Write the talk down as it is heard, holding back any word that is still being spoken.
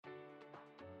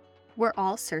We're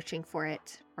all searching for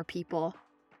it, or people.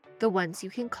 The ones you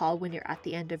can call when you're at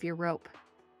the end of your rope.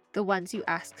 The ones you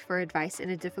ask for advice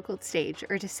in a difficult stage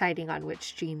or deciding on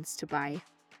which jeans to buy.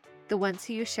 The ones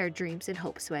who you share dreams and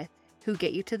hopes with, who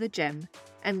get you to the gym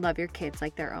and love your kids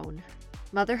like their own.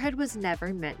 Motherhood was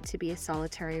never meant to be a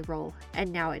solitary role, and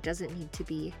now it doesn't need to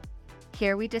be.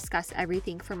 Here we discuss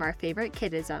everything from our favorite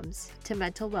kidisms to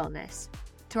mental wellness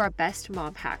to our best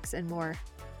mom hacks and more.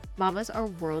 Mamas are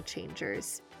world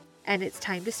changers, and it's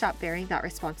time to stop bearing that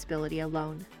responsibility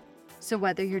alone. So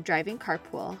whether you're driving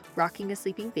carpool, rocking a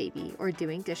sleeping baby, or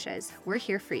doing dishes, we're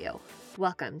here for you.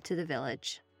 Welcome to the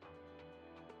Village.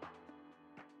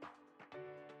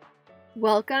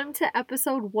 Welcome to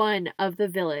episode 1 of The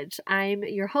Village. I'm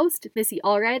your host, Missy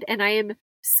Allred, and I am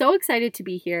so excited to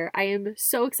be here. I am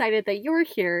so excited that you're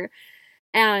here,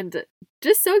 and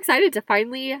just so excited to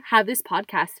finally have this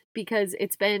podcast because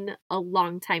it's been a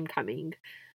long time coming.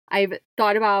 I've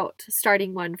thought about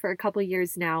starting one for a couple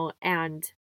years now,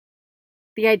 and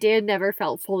the idea never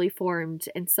felt fully formed.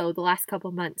 And so the last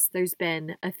couple months, there's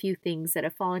been a few things that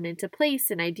have fallen into place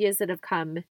and ideas that have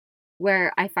come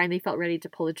where I finally felt ready to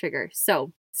pull the trigger.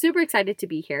 So super excited to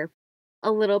be here.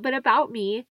 A little bit about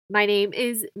me. My name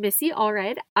is Missy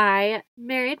Allred. I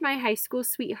married my high school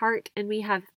sweetheart, and we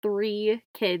have 3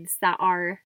 kids that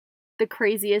are the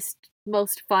craziest,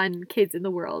 most fun kids in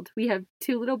the world. We have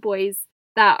 2 little boys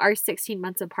that are 16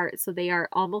 months apart, so they are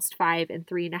almost 5 and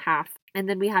 3.5. And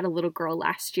then we had a little girl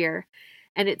last year.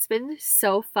 And it's been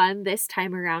so fun this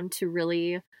time around to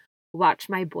really watch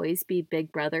my boys be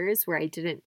big brothers, where I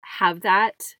didn't have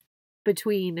that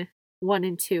between 1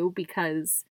 and 2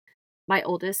 because my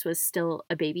oldest was still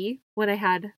a baby when I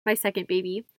had my second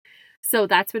baby. So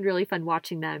that's been really fun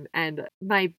watching them. And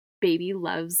my baby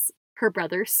loves her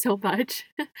brother so much.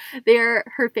 They're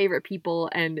her favorite people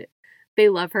and they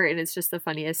love her. And it's just the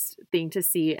funniest thing to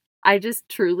see. I just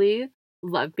truly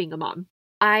love being a mom.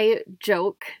 I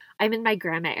joke I'm in my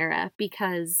grandma era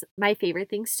because my favorite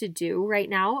things to do right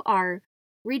now are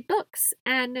read books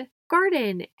and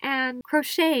garden and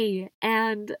crochet,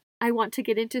 and I want to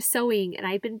get into sewing, and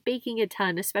I've been baking a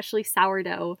ton, especially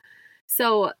sourdough.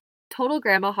 So total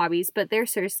grandma hobbies, but they're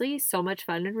seriously so much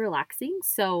fun and relaxing.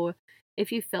 So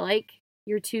if you feel like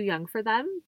you're too young for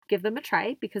them, give them a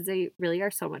try because they really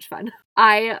are so much fun.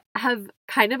 I have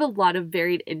kind of a lot of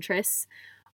varied interests.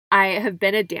 I have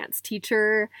been a dance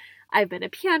teacher. I've been a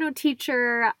piano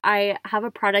teacher. I have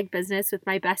a product business with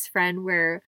my best friend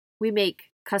where we make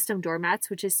custom doormats,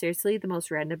 which is seriously the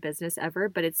most random business ever,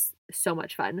 but it's so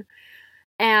much fun.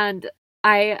 And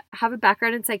I have a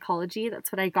background in psychology.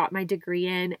 That's what I got my degree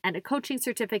in, and a coaching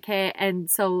certificate. And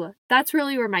so that's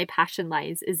really where my passion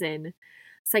lies, is in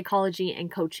psychology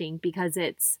and coaching, because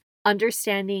it's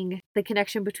understanding the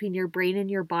connection between your brain and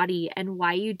your body and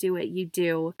why you do what you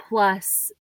do,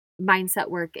 plus mindset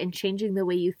work and changing the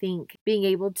way you think, being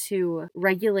able to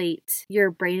regulate your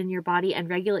brain and your body and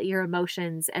regulate your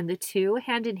emotions. And the two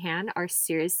hand in hand are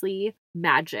seriously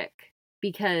magic,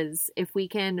 because if we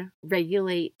can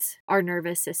regulate our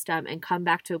nervous system and come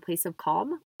back to a place of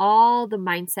calm, all the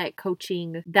mindset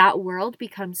coaching, that world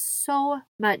becomes so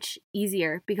much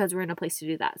easier because we're in a place to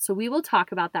do that. So we will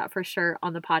talk about that for sure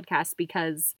on the podcast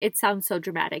because it sounds so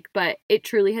dramatic, but it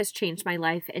truly has changed my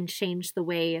life and changed the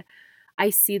way I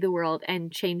see the world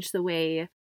and change the way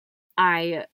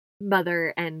I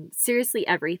mother and seriously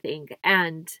everything.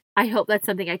 And I hope that's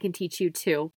something I can teach you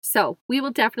too. So we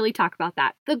will definitely talk about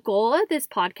that. The goal of this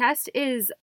podcast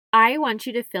is I want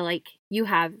you to feel like you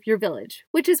have your village,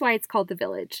 which is why it's called The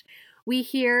Village. We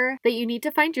hear that you need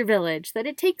to find your village, that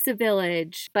it takes a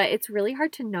village, but it's really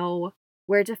hard to know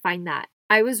where to find that.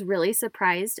 I was really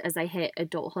surprised as I hit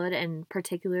adulthood and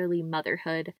particularly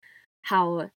motherhood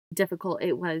how difficult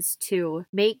it was to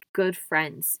make good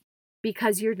friends,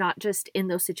 because you're not just in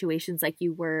those situations like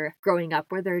you were growing up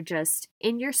where they're just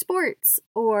in your sports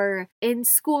or in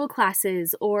school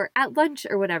classes or at lunch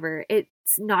or whatever.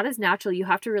 It's not as natural. You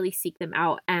have to really seek them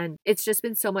out, and it's just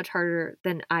been so much harder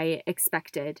than I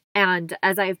expected. And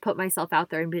as I've put myself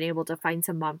out there and been able to find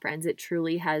some mom friends, it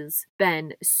truly has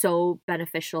been so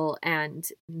beneficial and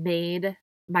made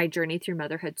my journey through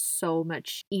motherhood so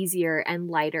much easier and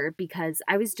lighter because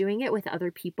I was doing it with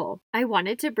other people. I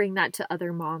wanted to bring that to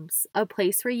other moms, a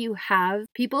place where you have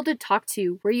people to talk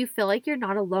to, where you feel like you're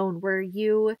not alone, where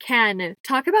you can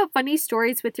talk about funny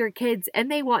stories with your kids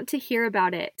and they want to hear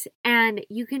about it. And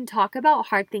you can talk about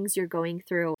hard things you're going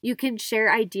through. You can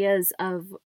share ideas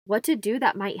of what to do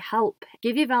that might help,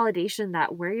 give you validation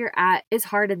that where you're at is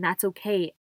hard and that's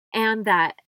okay, and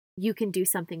that you can do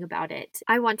something about it.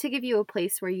 I want to give you a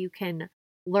place where you can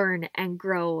learn and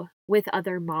grow with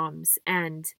other moms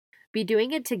and be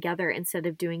doing it together instead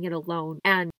of doing it alone,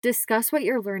 and discuss what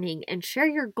you're learning and share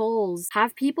your goals.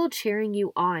 Have people cheering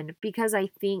you on, because I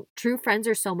think true friends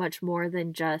are so much more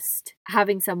than just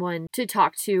having someone to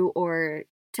talk to or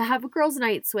to have girls'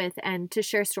 nights with and to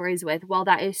share stories with. While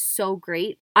that is so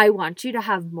great, I want you to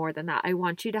have more than that. I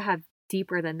want you to have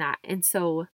deeper than that. And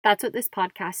so that's what this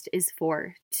podcast is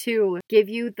for, to give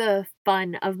you the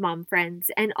fun of mom friends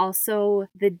and also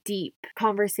the deep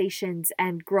conversations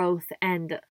and growth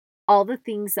and all the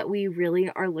things that we really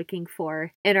are looking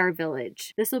for in our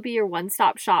village. This will be your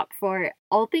one-stop shop for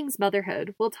all things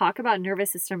motherhood. We'll talk about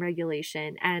nervous system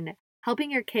regulation and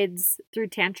helping your kids through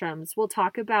tantrums. We'll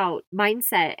talk about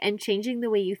mindset and changing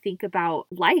the way you think about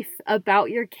life,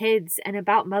 about your kids, and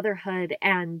about motherhood,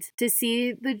 and to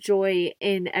see the joy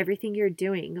in everything you're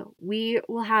doing. We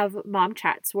will have mom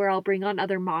chats where I'll bring on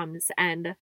other moms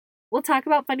and we'll talk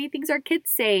about funny things our kids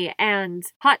say and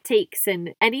hot takes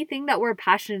and anything that we're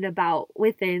passionate about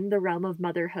within the realm of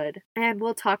motherhood. And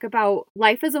we'll talk about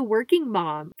life as a working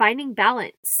mom, finding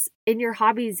balance in your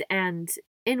hobbies and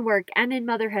in work and in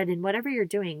motherhood and whatever you're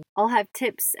doing. I'll have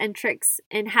tips and tricks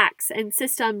and hacks and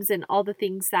systems and all the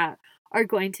things that are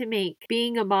going to make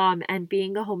being a mom and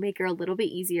being a homemaker a little bit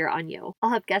easier on you. I'll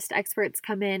have guest experts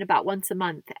come in about once a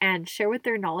month and share what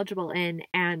they're knowledgeable in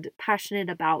and passionate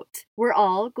about. We're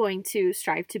all going to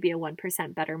strive to be a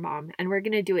 1% better mom, and we're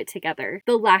going to do it together.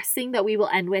 The last thing that we will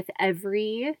end with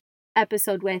every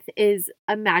episode with is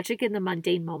a magic in the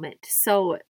mundane moment.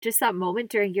 So just that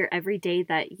moment during your everyday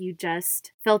that you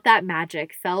just felt that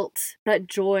magic, felt that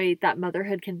joy that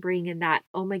motherhood can bring, and that,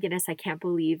 oh my goodness, I can't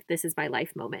believe this is my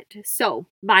life moment. So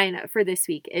mine for this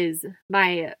week is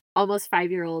my almost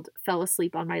 5-year-old fell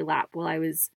asleep on my lap while I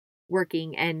was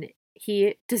working, and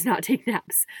he does not take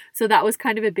naps. So that was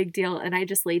kind of a big deal. And I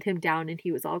just laid him down and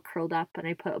he was all curled up and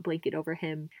I put a blanket over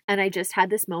him. And I just had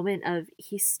this moment of,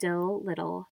 he's still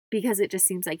little, because it just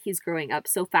seems like he's growing up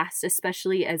so fast,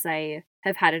 especially as I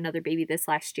have had another baby this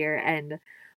last year and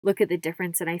look at the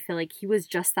difference. And I feel like he was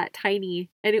just that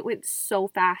tiny and it went so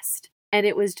fast. And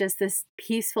it was just this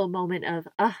peaceful moment of,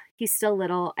 he's still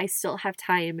little. I still have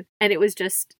time. And it was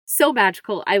just so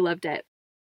magical. I loved it.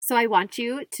 So I want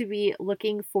you to be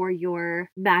looking for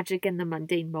your magic in the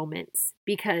mundane moments,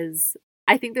 because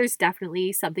I think there's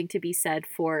definitely something to be said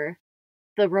for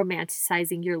the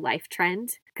romanticizing your life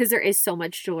trend, because there is so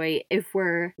much joy if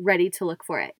we're ready to look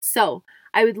for it. So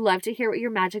I would love to hear what your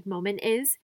magic moment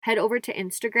is. Head over to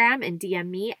Instagram and DM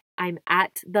me. I'm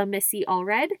at the Missy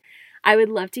Allred. I would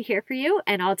love to hear from you,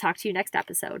 and I'll talk to you next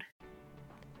episode.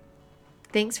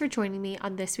 Thanks for joining me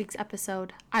on this week's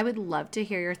episode. I would love to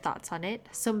hear your thoughts on it,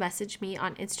 so message me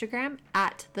on Instagram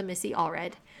at the Missy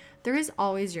Allred. There is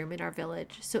always room in our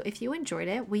village, so if you enjoyed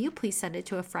it, will you please send it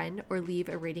to a friend or leave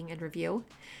a rating and review?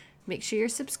 Make sure you're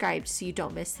subscribed so you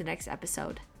don't miss the next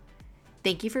episode.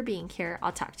 Thank you for being here.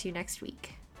 I'll talk to you next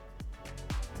week.